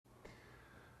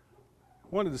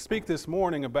I wanted to speak this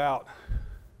morning about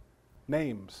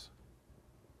names.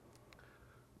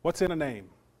 What's in a name?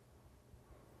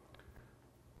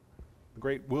 The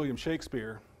great William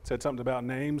Shakespeare said something about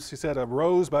names. He said, "A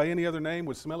rose by any other name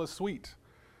would smell as sweet."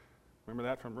 Remember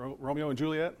that from Romeo and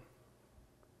Juliet?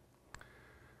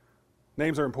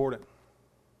 Names are important.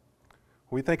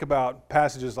 When we think about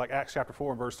passages like Acts chapter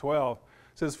 4 and verse 12,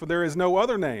 it says, "For there is no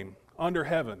other name under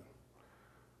heaven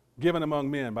given among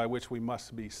men by which we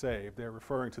must be saved." They're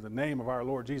referring to the name of our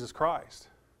Lord Jesus Christ.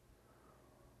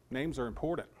 Names are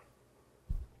important.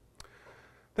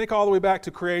 Think all the way back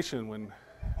to creation when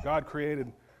God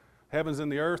created heavens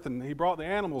and the earth and he brought the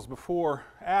animals before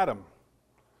Adam.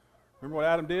 Remember what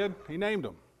Adam did? He named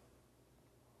them.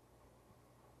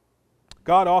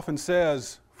 God often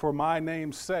says, "for my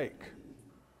name's sake,"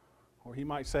 or he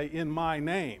might say, "in my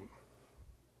name."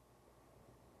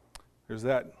 There's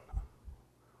that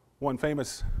one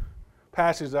famous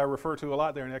passage that I refer to a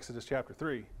lot there in Exodus chapter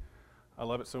 3. I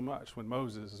love it so much when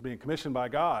Moses is being commissioned by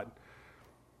God.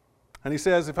 And he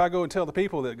says, if I go and tell the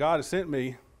people that God has sent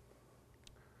me,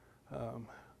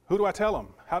 who do I tell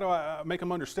them? How do I make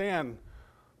them understand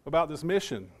about this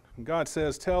mission? And God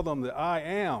says, tell them that I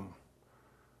am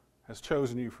has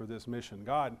chosen you for this mission.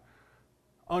 God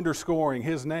underscoring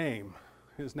his name.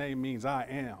 His name means I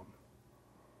am.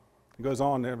 It goes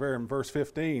on there in verse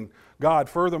 15. God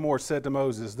furthermore said to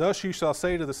Moses, "Thus you shall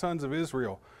say to the sons of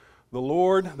Israel, the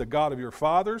Lord, the God of your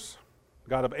fathers, the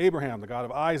God of Abraham, the God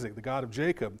of Isaac, the God of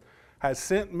Jacob, has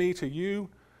sent me to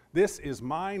you. This is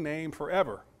my name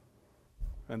forever,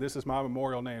 and this is my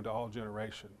memorial name to all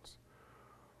generations."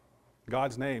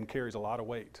 God's name carries a lot of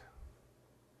weight.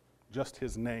 Just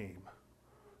his name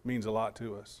means a lot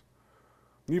to us.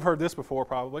 You've heard this before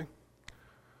probably.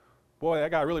 Boy,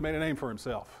 that guy really made a name for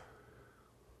himself.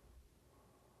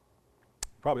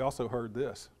 Probably also heard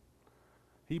this.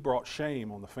 He brought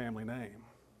shame on the family name.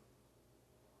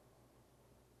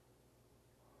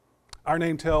 Our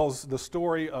name tells the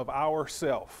story of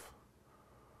ourself.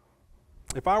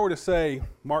 If I were to say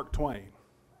Mark Twain,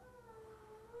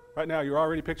 right now you're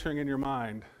already picturing in your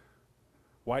mind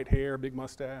white hair, big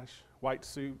mustache, white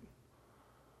suit,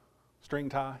 string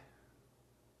tie.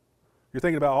 You're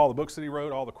thinking about all the books that he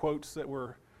wrote, all the quotes that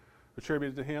were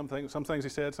attributed to him, some things he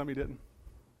said, some he didn't.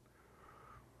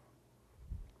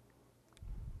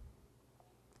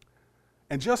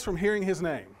 And just from hearing his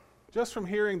name, just from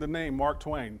hearing the name Mark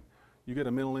Twain, you get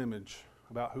a mental image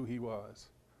about who he was,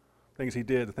 things he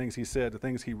did, the things he said, the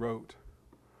things he wrote.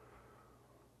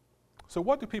 So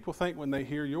what do people think when they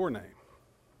hear your name?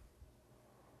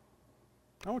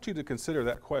 I want you to consider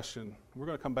that question. We're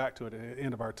going to come back to it at the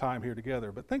end of our time here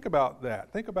together, but think about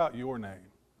that. Think about your name.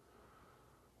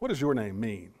 What does your name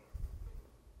mean?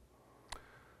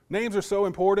 Names are so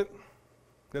important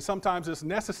that sometimes it's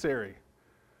necessary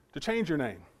to change your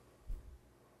name.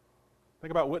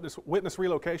 Think about witness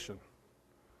relocation.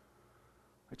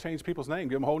 They change people's name,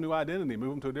 give them a whole new identity, move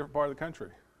them to a different part of the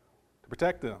country to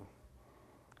protect them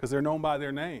because they're known by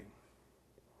their name.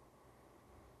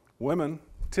 Women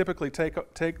typically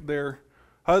take their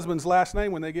husband's last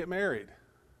name when they get married.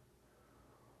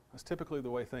 That's typically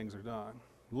the way things are done.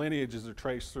 Lineages are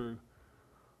traced through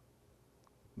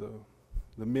the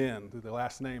men, through the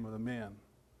last name of the men.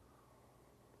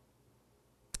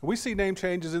 We see name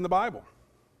changes in the Bible,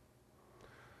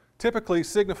 typically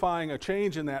signifying a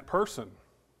change in that person,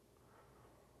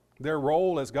 their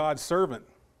role as God's servant,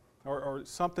 or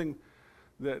something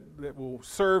that will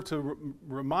serve to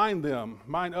remind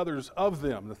others of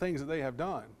them, the things that they have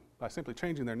done by simply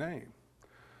changing their name.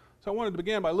 So I wanted to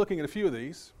begin by looking at a few of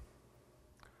these.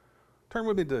 Turn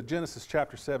with me to Genesis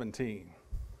chapter 17.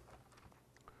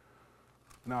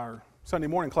 In our Sunday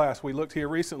morning class, we looked here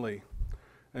recently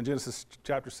in Genesis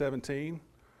chapter 17.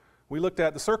 We looked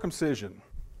at the circumcision,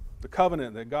 the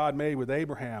covenant that God made with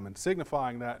Abraham and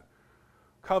signifying that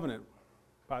covenant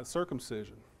by the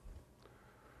circumcision.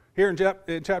 Here in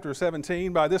chapter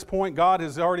 17, by this point, God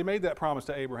has already made that promise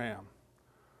to Abraham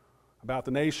about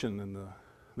the nation and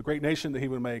the great nation that he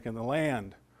would make and the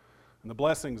land and the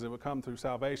blessings that would come through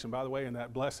salvation. By the way, in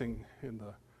that blessing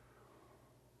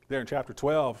there in chapter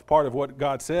 12, part of what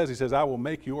God says, he says, "I will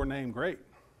make your name great."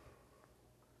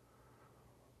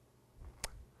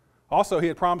 Also, he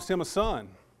had promised him a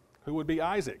son who would be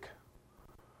Isaac,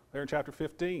 there in chapter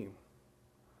 15.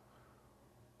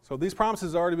 So these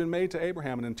promises have already been made to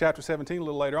Abraham. And in chapter 17, a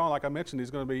little later on, like I mentioned,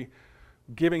 he's going to be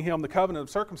giving him the covenant of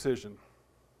circumcision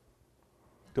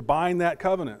to bind that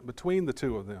covenant between the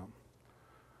two of them.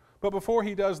 But before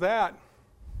he does that,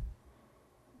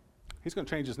 he's going to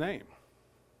change his name.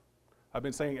 I've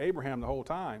been saying Abraham the whole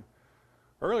time.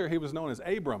 Earlier he was known as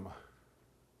Abram.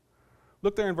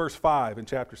 Look there in verse 5 in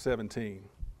chapter 17. It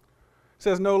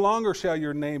says, "No longer shall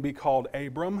your name be called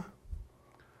Abram,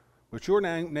 but your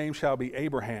name shall be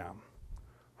Abraham,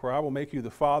 for I will make you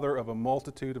the father of a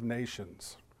multitude of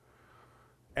nations."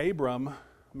 Abram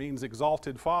means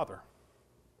exalted father.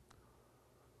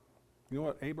 You know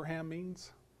what Abraham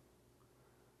means?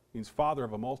 It means father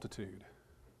of a multitude.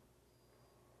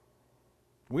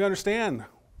 We understand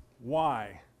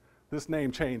why this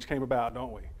name change came about,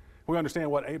 don't we? We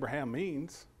understand what Abraham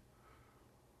means.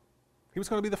 He was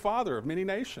going to be the father of many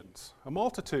nations, a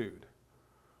multitude.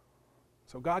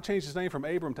 So God changed his name from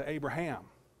Abram to Abraham.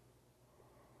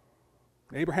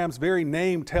 Abraham's very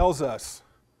name tells us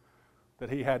that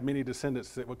he had many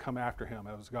descendants that would come after him,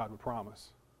 as God would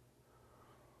promise.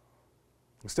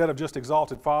 Instead of just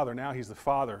exalted father, now he's the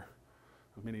father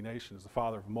of many nations, the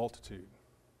father of a multitude.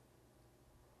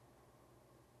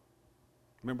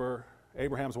 Remember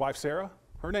Abraham's wife Sarah?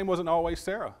 Her name wasn't always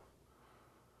Sarah.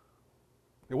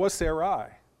 It was Sarai.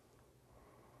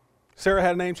 Sarah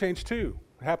had a name change too.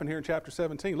 It happened here in chapter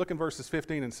 17. Look in verses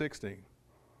 15 and 16.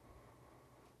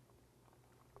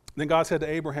 Then God said to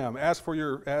Abraham, as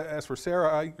for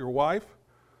Sarai, your wife,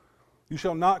 you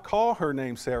shall not call her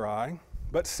name Sarai,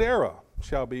 but Sarah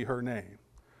shall be her name.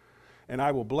 And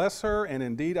I will bless her, and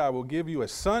indeed I will give you a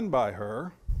son by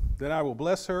her. Then I will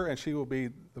bless her, and she will be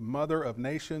the mother of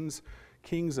nations.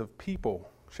 Kings of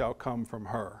people shall come from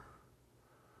her.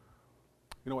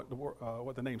 You know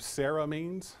what the name Sarah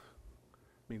means?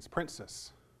 It means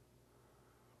princess.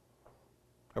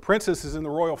 A princess is in the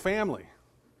royal family.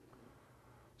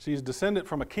 She's descendant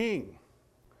from a king.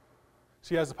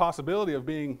 She has the possibility of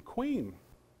being queen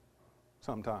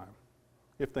sometime,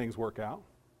 if things work out.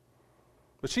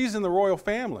 But she's in the royal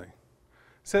family.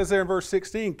 It says there in verse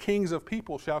 16, kings of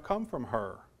people shall come from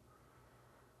her.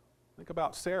 Think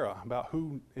about Sarah, about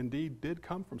who indeed did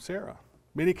come from Sarah.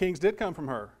 Many kings did come from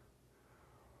her,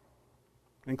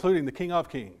 including the King of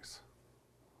Kings.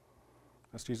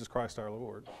 That's Jesus Christ our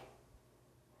Lord.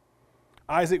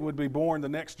 Isaac would be born the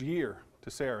next year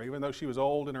to Sarah, even though she was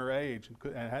old in her age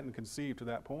and hadn't conceived to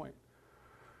that point.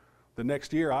 The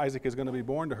next year, Isaac is going to be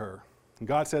born to her. And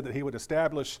God said that he would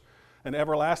establish an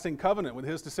everlasting covenant with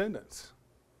his descendants.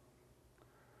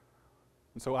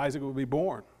 And so Isaac would be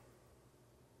born.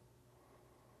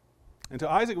 And to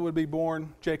Isaac would be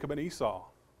born Jacob and Esau.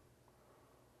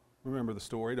 Remember the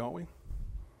story, don't we?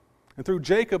 And through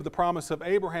Jacob, the promise of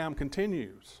Abraham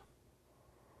continues.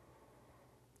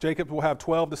 Jacob will have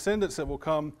 12 descendants that will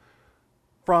come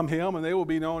from him, and they will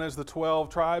be known as the 12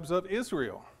 tribes of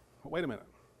Israel. But wait a minute.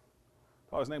 I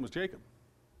thought his name was Jacob.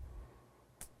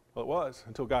 Well, it was,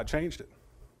 until God changed it.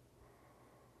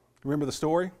 Remember the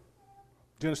story?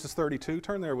 Genesis 32,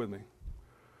 turn there with me.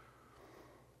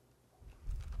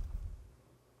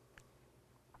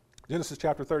 Genesis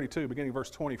chapter 32, beginning verse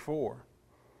 24.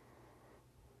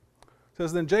 It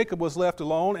says, "Then Jacob was left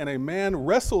alone, and a man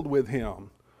wrestled with him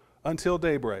until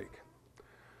daybreak.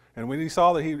 And when he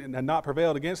saw that he had not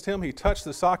prevailed against him, he touched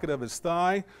the socket of his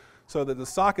thigh, so that the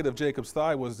socket of Jacob's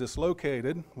thigh was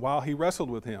dislocated while he wrestled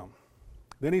with him.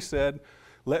 Then he said,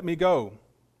 Let me go,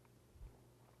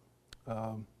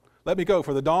 for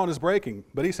the dawn is breaking.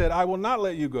 But he said, I will not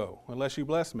let you go unless you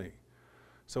bless me.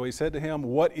 So he said to him,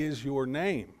 What is your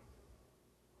name?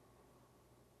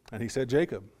 And he said,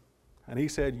 Jacob. And he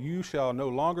said, You shall no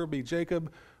longer be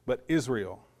Jacob, but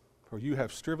Israel, for you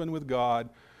have striven with God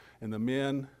and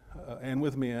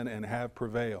with men and have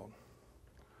prevailed."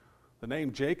 The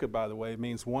name Jacob, by the way,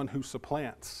 means one who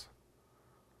supplants,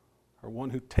 or one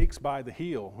who takes by the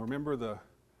heel. Remember the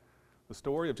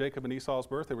story of Jacob and Esau's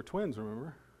birth? They were twins,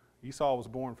 remember? Esau was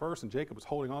born first, and Jacob was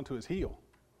holding on to his heel.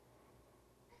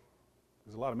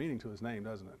 There's a lot of meaning to his name,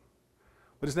 doesn't it?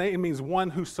 But his name means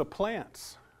one who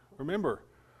supplants. Remember,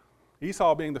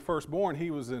 Esau being the firstborn, he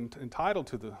was entitled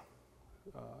to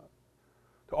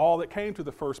all that came to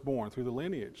the firstborn through the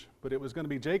lineage. But it was going to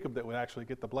be Jacob that would actually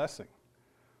get the blessing.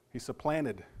 He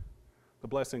supplanted the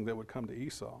blessing that would come to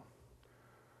Esau.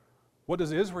 What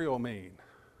does Israel mean?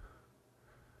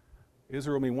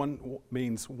 Israel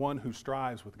means one who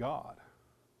strives with God.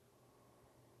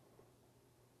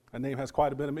 That name has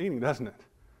quite a bit of meaning, doesn't it?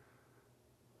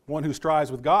 One who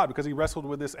strives with God, because he wrestled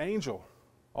with this angel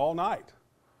all night.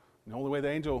 And the only way the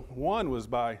angel won was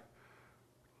by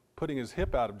putting his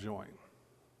hip out of joint.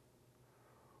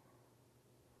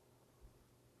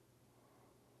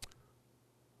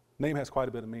 Name has quite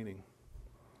a bit of meaning.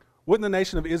 Wouldn't the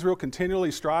nation of Israel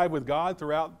continually strive with God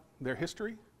throughout their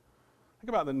history? Think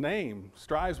about the name,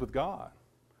 strives with God.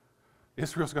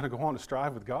 Israel's going to go on to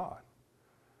strive with God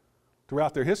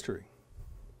throughout their history.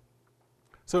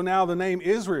 So now the name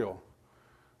Israel,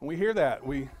 when we hear that,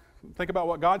 we Think about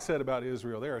what God said about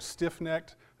Israel. They're a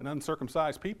stiff-necked and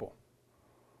uncircumcised people.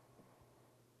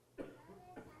 What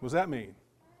does that mean?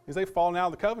 Is they've fallen out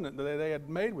of the covenant that they had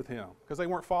made with him because they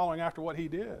weren't following after what he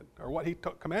did or what he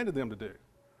commanded them to do.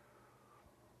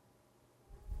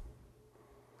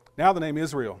 Now the name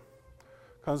Israel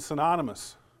comes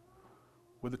synonymous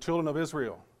with the children of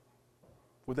Israel,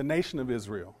 with the nation of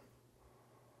Israel,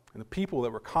 and the people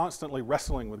that were constantly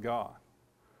wrestling with God.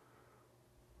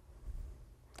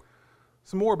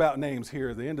 Some more about names here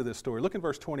at the end of this story. Look in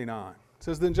verse 29. It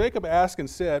says, Then Jacob asked and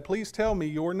said, Please tell me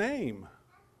your name.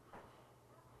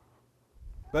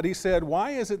 But he said,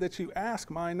 Why is it that you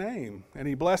ask my name? And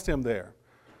he blessed him there.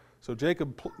 So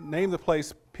Jacob named the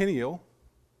place Peniel,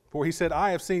 for he said,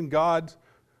 I have seen God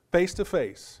face to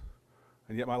face,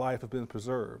 and yet my life has been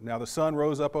preserved. Now the sun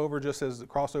rose up over just as it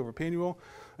crossed over Peniel,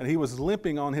 and he was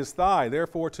limping on his thigh.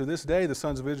 Therefore to this day the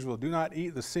sons of Israel do not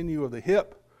eat the sinew of the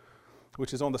hip,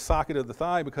 which is on the socket of the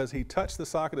thigh, because he touched the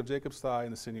socket of Jacob's thigh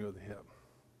and the sinew of the hip.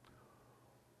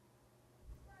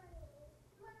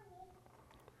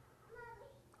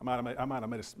 I might have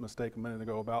made a mistake a minute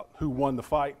ago about who won the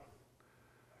fight.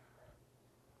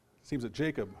 It seems that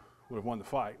Jacob would have won the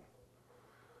fight,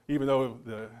 even though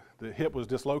the hip was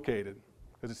dislocated,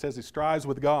 because it says he strives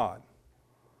with God,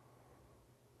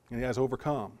 and he has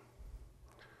overcome.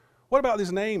 What about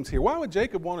these names here? Why would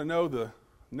Jacob want to know the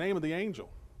name of the angel?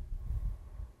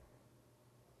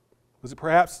 Was it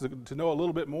perhaps to know a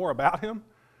little bit more about him?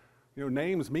 You know,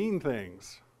 names mean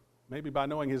things. Maybe by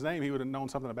knowing his name, he would have known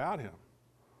something about him.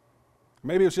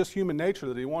 Maybe it was just human nature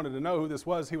that he wanted to know who this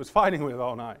was he was fighting with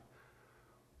all night.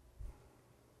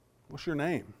 What's your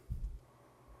name?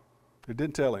 It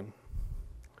didn't tell him.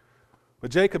 But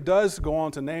Jacob does go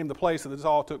on to name the place that this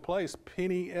all took place,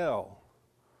 Peniel.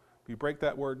 If you break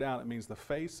that word down, it means the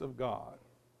face of God.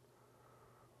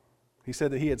 He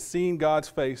said that he had seen God's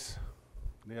face,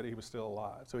 and yet he was still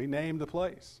alive. So he named the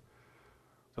place.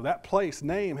 So that place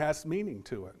name has meaning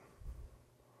to it.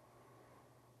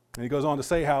 And he goes on to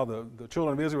say how the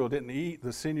children of Israel didn't eat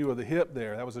the sinew of the hip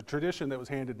there. That was a tradition that was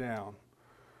handed down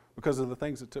because of the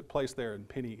things that took place there in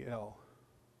Peniel.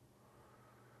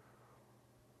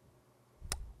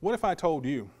 What if I told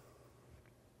you?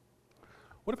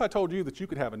 What if I told you that you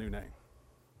could have a new name?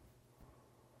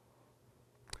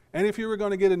 And if you were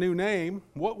going to get a new name,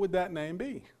 what would that name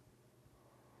be?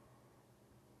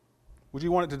 Would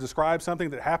you want it to describe something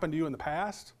that happened to you in the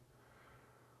past?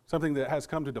 Something that has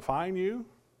come to define you?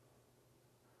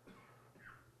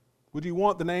 Would you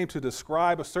want the name to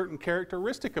describe a certain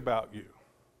characteristic about you?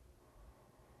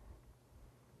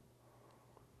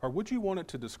 Or would you want it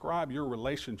to describe your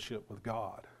relationship with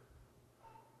God?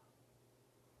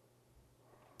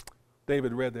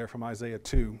 David read there from Isaiah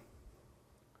 2.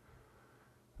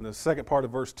 And the second part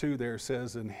of verse 2 there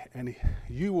says, and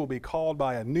you will be called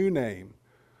by a new name,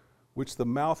 which the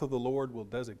mouth of the Lord will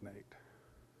designate.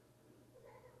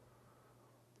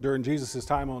 During Jesus'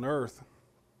 time on earth,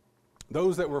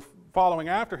 those that were following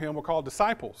after him were called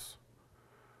disciples.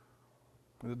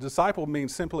 The disciple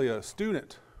means simply a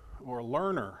student or a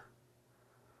learner.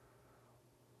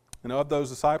 And of those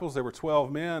disciples, there were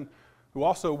 12 men who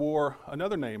also wore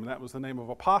another name, and that was the name of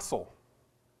apostle.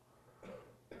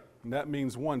 And that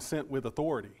means one sent with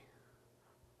authority.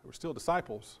 They were still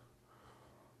disciples,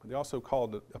 but they also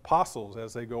called it apostles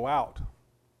as they go out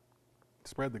to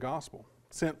spread the gospel,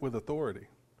 sent with authority.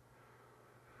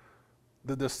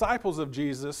 The disciples of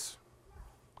Jesus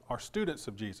are students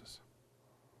of Jesus.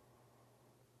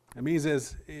 It means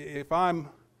if I'm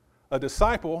a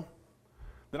disciple,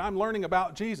 then I'm learning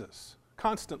about Jesus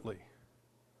constantly.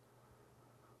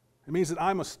 It means that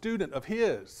I'm a student of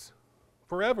His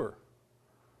forever.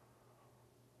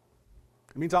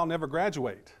 It means I'll never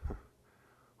graduate.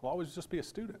 I'll always just be a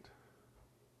student.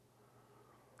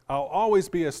 I'll always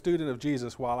be a student of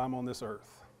Jesus while I'm on this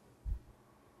earth.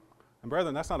 And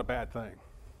brethren, that's not a bad thing.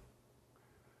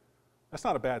 That's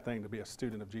not a bad thing to be a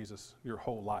student of Jesus your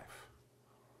whole life.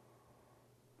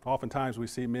 Oftentimes we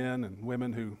see men and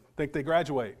women who think they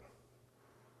graduate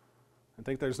and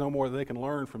think there's no more that they can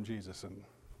learn from Jesus, and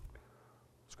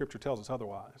Scripture tells us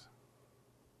otherwise.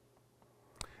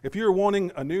 If you're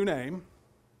wanting a new name,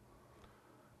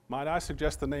 might I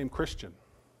suggest the name Christian?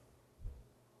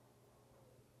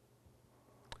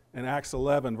 In Acts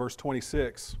 11, verse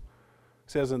 26, it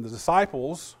says, and the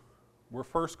disciples were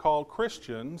first called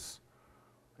Christians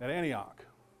at Antioch.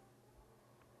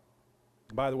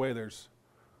 And by the way, there's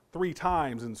 3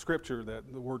 times in Scripture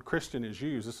that the word Christian is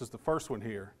used. This is the first one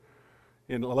here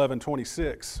in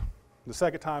 11:26. The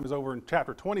second time is over in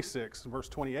chapter 26, verse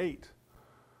 28.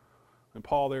 And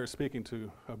Paul there is speaking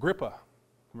to Agrippa.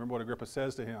 Remember what Agrippa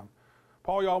says to him.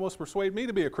 Paul, you almost persuade me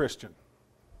to be a Christian.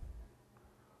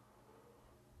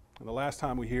 And the last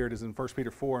time we hear it is in 1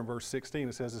 Peter 4 and verse 16.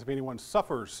 It says, if anyone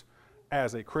suffers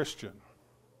as a Christian.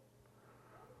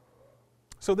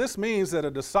 So this means that a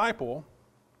disciple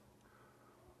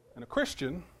and a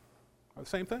Christian are the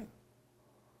same thing.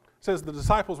 It says the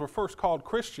disciples were first called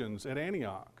Christians at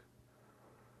Antioch.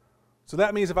 So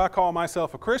that means if I call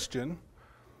myself a Christian,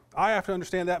 I have to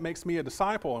understand that makes me a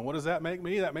disciple. And what does that make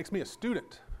me? That makes me a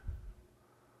student.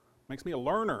 Makes me a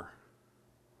learner.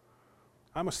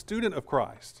 I'm a student of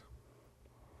Christ.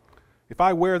 If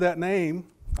I wear that name,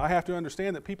 I have to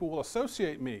understand that people will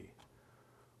associate me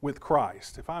with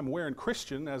Christ. If I'm wearing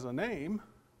Christian as a name,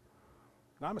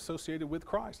 I'm associated with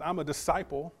Christ. I'm a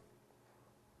disciple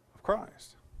of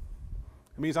Christ.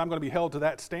 It means I'm going to be held to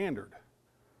that standard.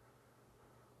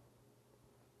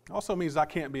 It also means I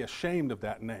can't be ashamed of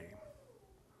that name.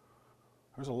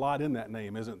 There's a lot in that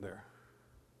name, isn't there?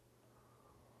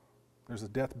 There's a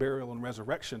death, burial, and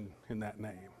resurrection in that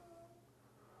name.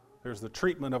 There's the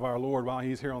treatment of our Lord while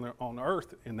he's here on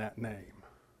earth in that name.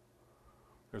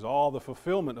 There's all the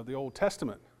fulfillment of the Old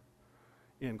Testament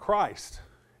in Christ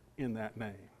in that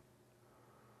name.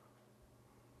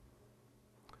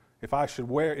 If I should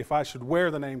wear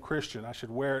the name Christian, I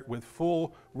should wear it with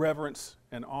full reverence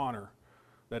and honor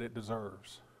that it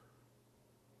deserves.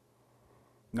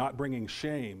 Not bringing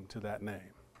shame to that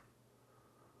name.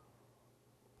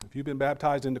 If you've been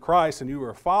baptized into Christ and you are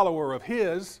a follower of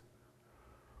his,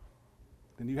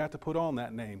 then you have to put on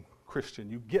that name Christian.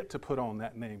 You get to put on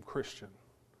that name Christian.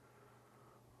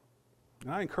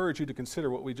 And I encourage you to consider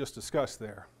what we just discussed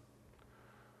there.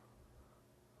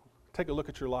 Take a look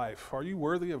at your life. Are you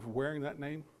worthy of wearing that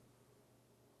name?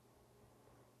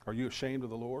 Are you ashamed of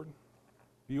the Lord?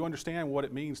 Do you understand what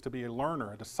it means to be a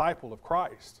learner, a disciple of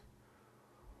Christ?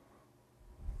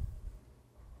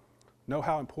 Know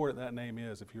how important that name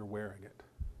is if you're wearing it.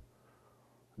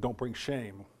 Don't bring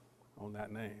shame on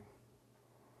that name.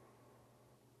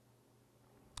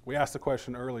 We asked the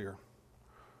question earlier.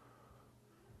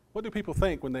 What do people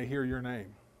think when they hear your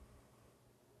name?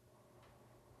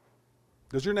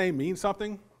 Does your name mean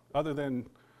something other than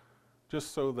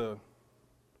just so the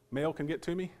mail can get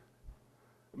to me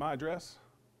at my address?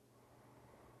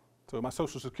 So my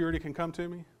Social Security can come to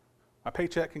me? My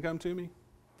paycheck can come to me?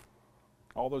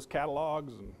 All those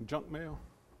catalogs and junk mail?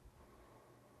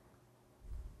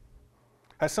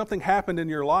 Has something happened in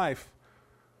your life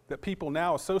that people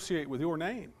now associate with your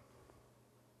name?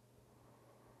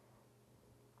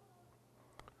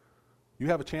 You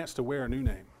have a chance to wear a new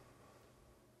name.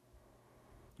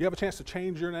 You have a chance to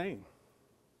change your name.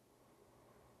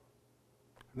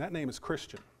 And that name is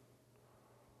Christian.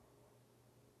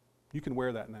 You can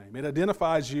wear that name. It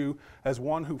identifies you as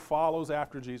one who follows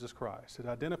after Jesus Christ. It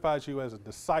identifies you as a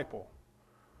disciple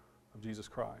of Jesus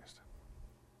Christ.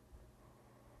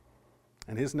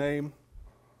 And his name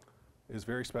is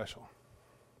very special.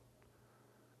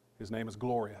 His name is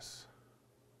glorious.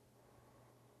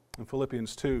 In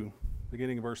Philippians 2,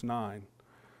 beginning in verse 9, it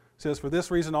says, for this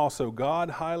reason also God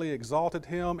highly exalted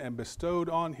him and bestowed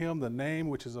on him the name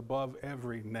which is above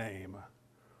every name.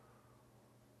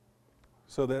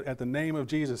 So that at the name of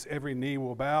Jesus every knee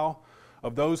will bow,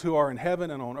 of those who are in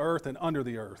heaven and on earth and under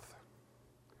the earth.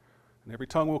 And every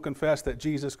tongue will confess that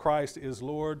Jesus Christ is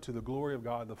Lord, to the glory of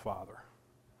God the Father.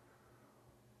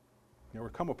 There will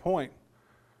come a point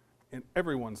in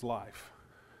everyone's life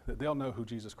that they'll know who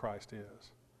Jesus Christ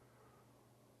is.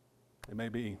 It may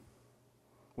be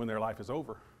when their life is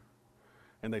over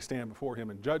and they stand before him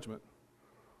in judgment.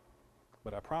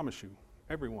 But I promise you,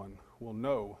 everyone will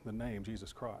know the name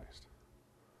Jesus Christ,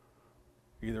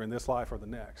 either in this life or the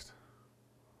next.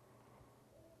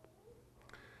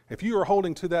 If you are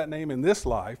holding to that name in this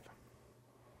life,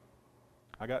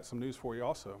 I got some news for you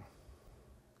also.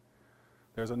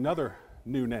 There's another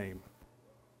new name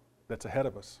that's ahead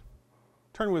of us.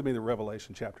 Turn with me to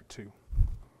Revelation chapter 2.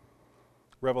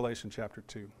 Revelation chapter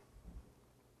 2.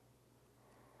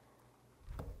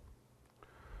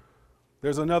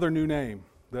 There's another new name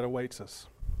that awaits us.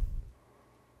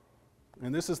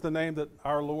 And this is the name that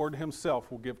our Lord himself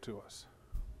will give to us.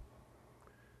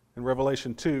 In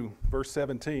Revelation 2, verse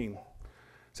 17, it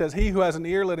says, he who has an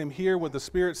ear, let him hear what the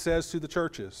Spirit says to the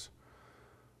churches.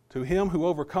 To him who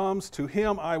overcomes, to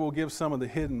him I will give some of the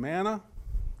hidden manna,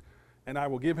 and I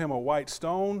will give him a white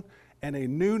stone and a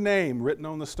new name written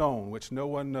on the stone, which no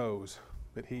one knows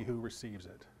but he who receives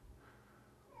it.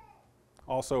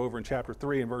 Also over in chapter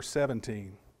 3 and verse 12.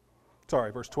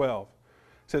 It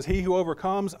says, he who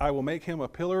overcomes, I will make him a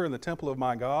pillar in the temple of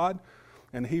my God,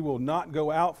 and he will not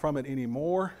go out from it any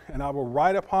more, and I will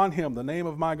write upon him the name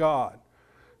of my God,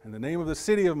 and the name of the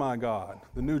city of my God,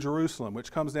 the New Jerusalem,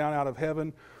 which comes down out of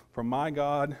heaven from my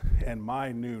God, and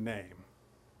my new name.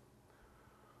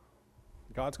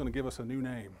 God's going to give us a new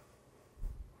name.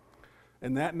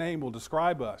 And that name will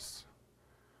describe us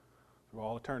through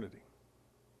all eternity,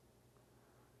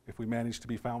 if we manage to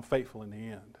be found faithful in the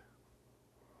end.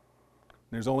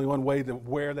 There's only one way to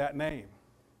wear that name.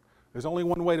 There's only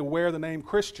one way to wear the name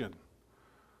Christian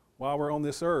while we're on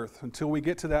this earth, until we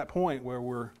get to that point where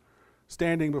we're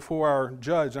standing before our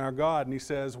judge and our God, and he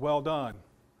says, "Well done,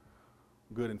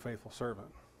 good and faithful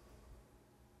servant."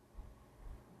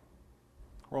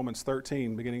 Romans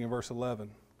 13, beginning in verse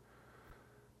 11.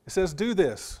 It says, "Do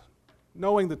this,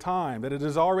 knowing the time, that it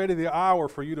is already the hour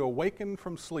for you to awaken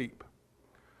from sleep.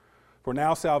 For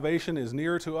now salvation is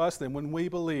nearer to us than when we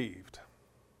believed.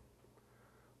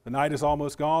 The night is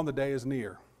almost gone, the day is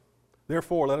near.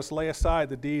 Therefore, let us lay aside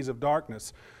the deeds of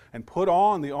darkness and put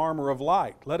on the armor of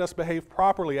light. Let us behave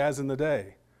properly as in the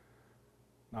day,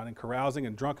 not in carousing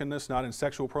and drunkenness, not in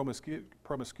sexual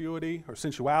promiscuity or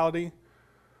sensuality,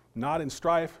 not in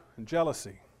strife and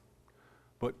jealousy,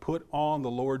 but put on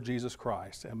the Lord Jesus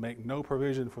Christ and make no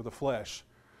provision for the flesh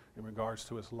in regards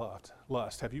to his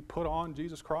lust." Have you put on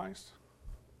Jesus Christ?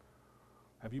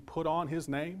 Have you put on his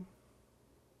name?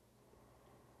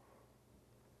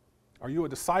 Are you a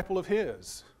disciple of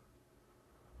his?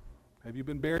 Have you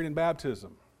been buried in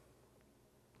baptism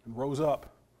and rose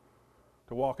up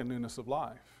to walk in newness of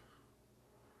life?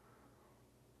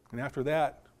 And after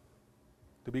that,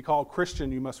 to be called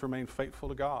Christian, you must remain faithful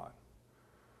to God.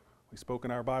 We spoke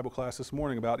in our Bible class this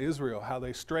morning about Israel, how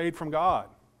they strayed from God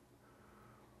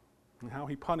and how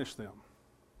he punished them.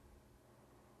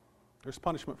 There's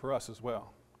punishment for us as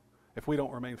well if we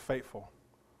don't remain faithful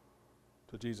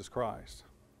to Jesus Christ.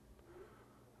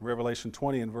 In Revelation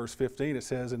 20 and verse 15, it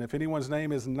says, "And if anyone's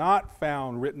name is not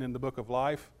found written in the book of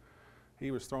life, he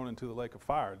was thrown into the lake of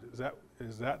fire."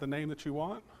 Is that the name that you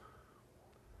want?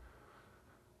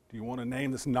 Do you want a name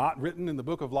that's not written in the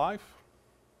book of life?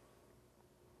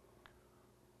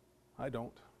 I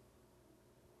don't.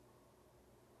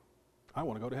 I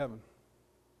want to go to heaven.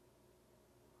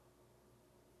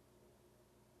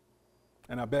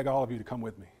 And I beg all of you to come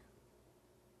with me.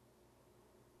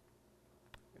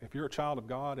 If you're a child of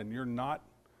God and you're not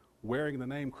wearing the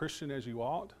name Christian as you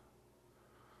ought,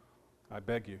 I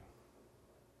beg you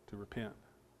to repent.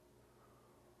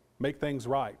 Make things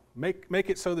right. Make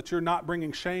it so that you're not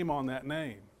bringing shame on that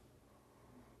name.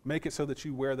 Make it so that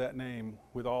you wear that name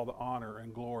with all the honor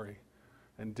and glory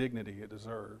and dignity it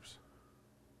deserves.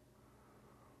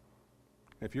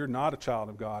 If you're not a child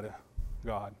of God,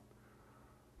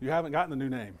 you haven't gotten the new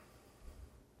name.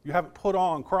 You haven't put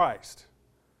on Christ.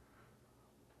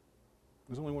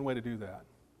 There's only one way to do that.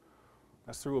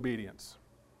 That's through obedience.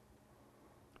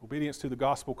 Obedience to the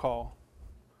gospel call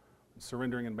and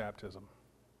surrendering in baptism.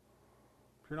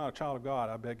 If you're not a child of God,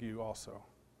 I beg you also,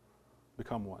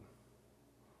 become one.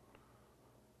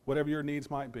 Whatever your needs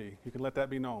might be, you can let that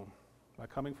be known by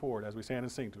coming forward as we stand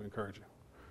and sing to encourage you.